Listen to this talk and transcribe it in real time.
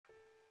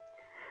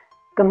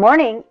Good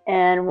morning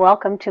and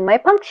welcome to my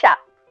punk shop.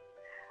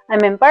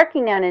 I'm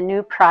embarking on a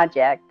new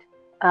project.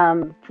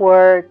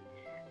 For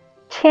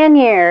 10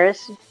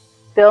 years,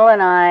 Bill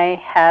and I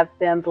have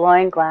been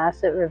blowing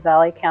glass at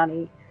Valley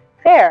County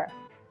Fair.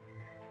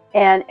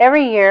 And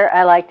every year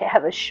I like to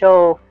have a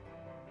show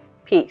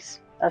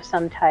piece of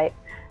some type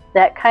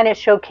that kind of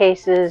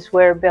showcases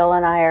where Bill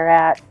and I are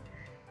at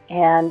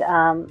and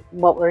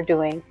what we're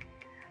doing.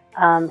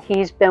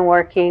 He's been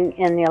working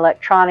in the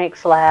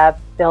electronics lab,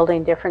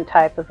 building different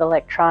type of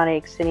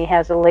electronics, and he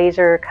has a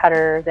laser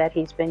cutter that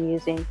he's been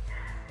using.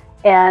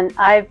 And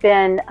I've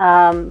been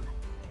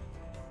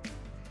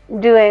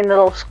doing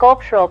little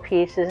sculptural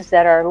pieces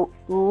that are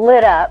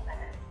lit up.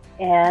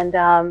 And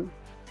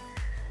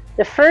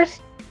the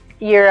first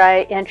year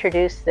I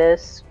introduced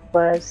this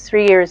was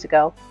 3 years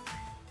ago,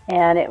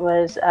 and it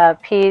was a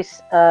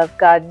piece of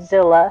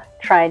Godzilla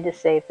trying to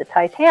save the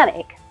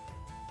Titanic.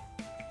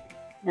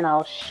 And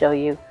I'll show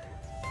you.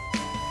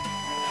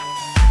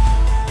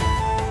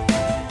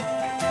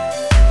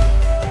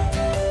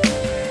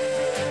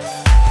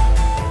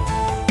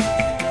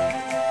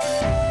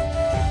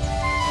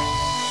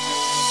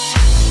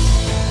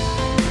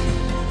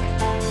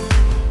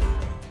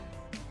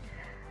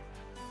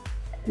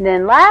 And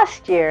then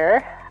last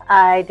year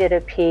I did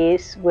a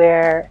piece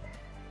where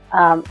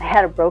I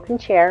had a broken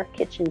chair,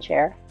 kitchen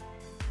chair,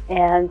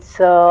 and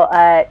so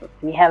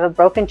when you have a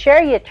broken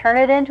chair, you turn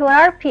it into an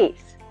art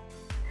piece.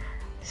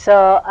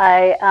 So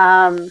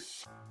I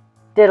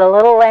did a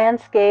little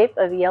landscape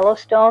of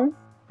Yellowstone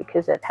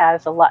because it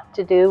has a lot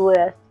to do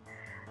with,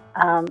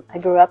 I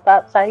grew up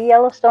outside of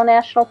Yellowstone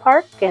National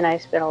Park and I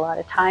spent a lot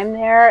of time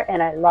there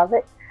and I love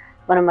it.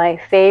 One of my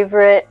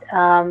favorite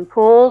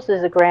pools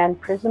is a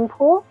Grand Prison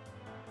pool.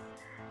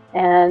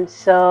 And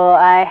so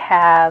I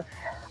have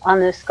on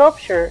this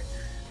sculpture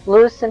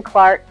Lewis and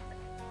Clark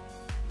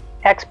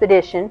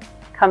expedition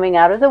coming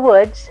out of the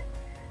woods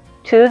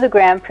to the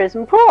Grand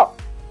Prison pool.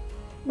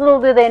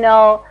 Little do they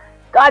know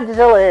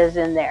Godzilla is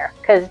in there,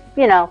 because,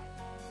 you know,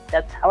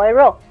 that's how I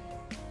roll.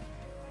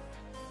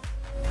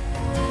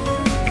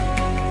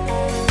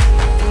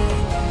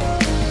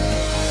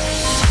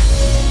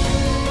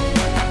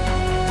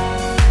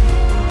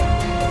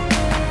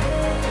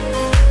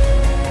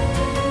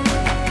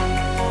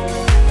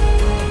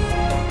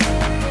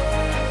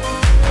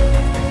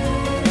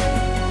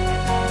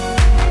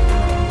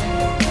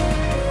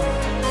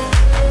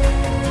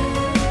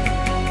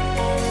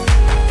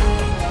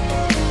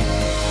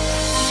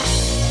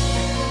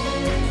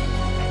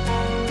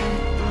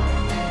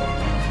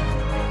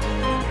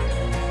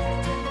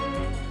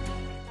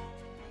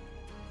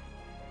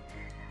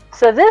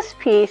 So this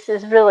piece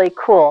is really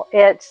cool.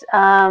 It's,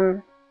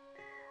 I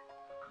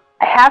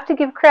have to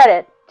give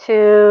credit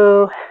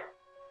to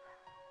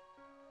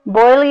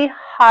Boylei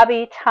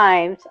Hobby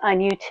Time on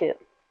YouTube.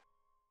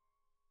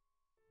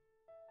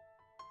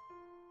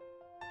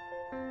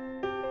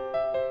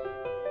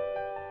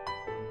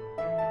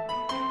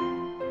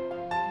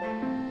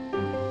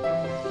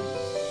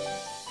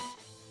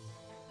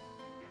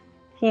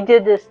 He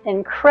did this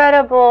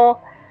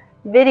incredible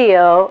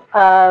video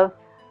of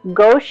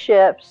ghost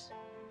ships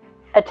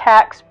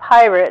attacks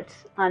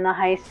pirates on the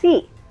high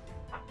sea.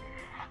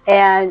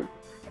 And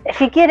if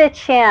you get a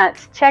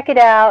chance, check it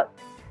out.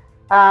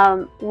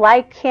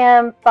 Like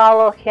him,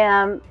 follow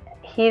him.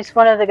 He's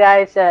one of the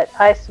guys that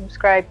I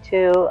subscribe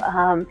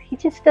to. He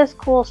just does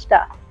cool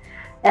stuff.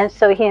 And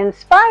so he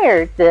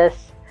inspired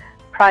this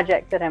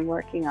project that I'm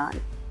working on.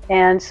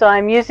 And so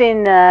I'm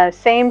using the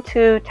same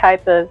two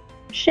type of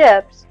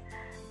ships.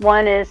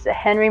 One is the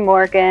Henry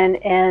Morgan,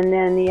 and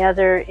then the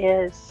other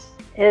is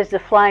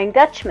the Flying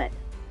Dutchman.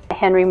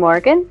 Henry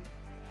Morgan.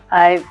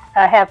 I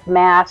have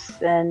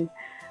masts and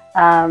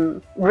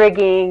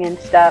rigging and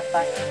stuff.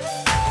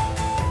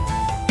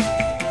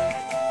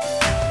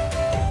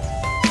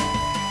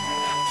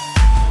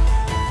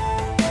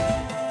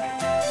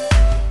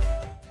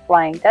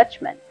 Flying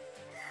Dutchman.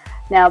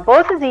 Now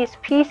both of these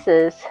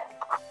pieces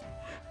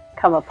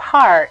come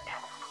apart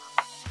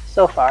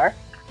so far.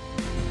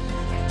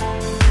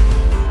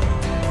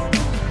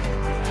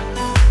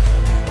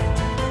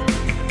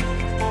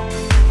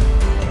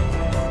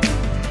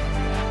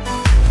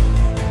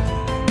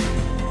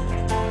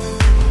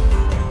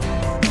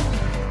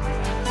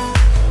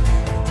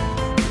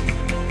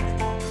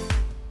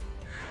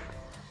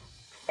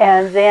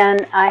 And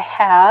then I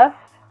have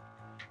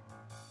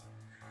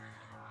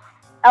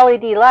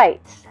LED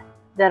lights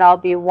that I'll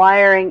be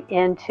wiring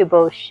into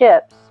both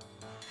ships.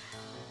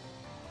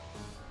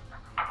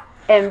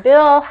 And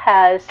Bill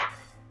has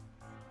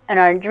an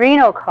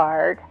Arduino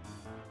card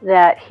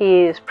that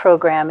he is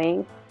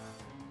programming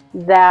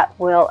that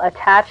will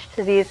attach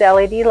to these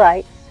LED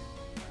lights.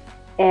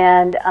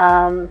 And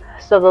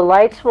so the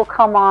lights will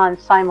come on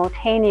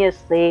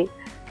simultaneously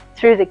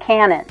through the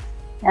cannons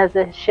as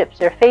the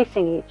ships are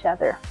facing each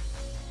other.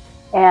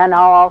 And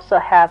I'll also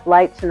have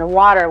lights in the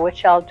water,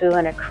 which I'll do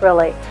in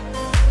acrylic.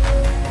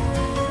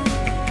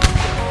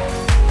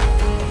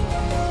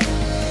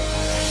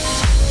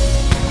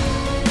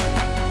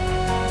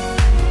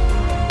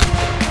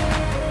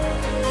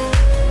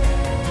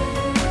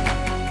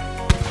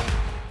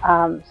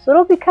 So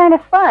it'll be kind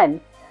of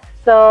fun.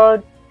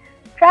 So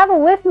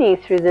travel with me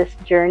through this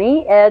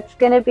journey. It's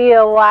going to be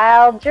a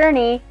wild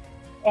journey,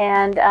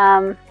 and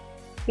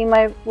see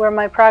where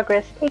my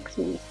progress takes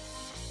me.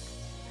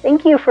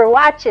 Thank you for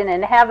watching,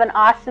 and have an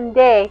awesome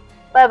day.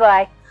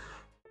 Bye-bye.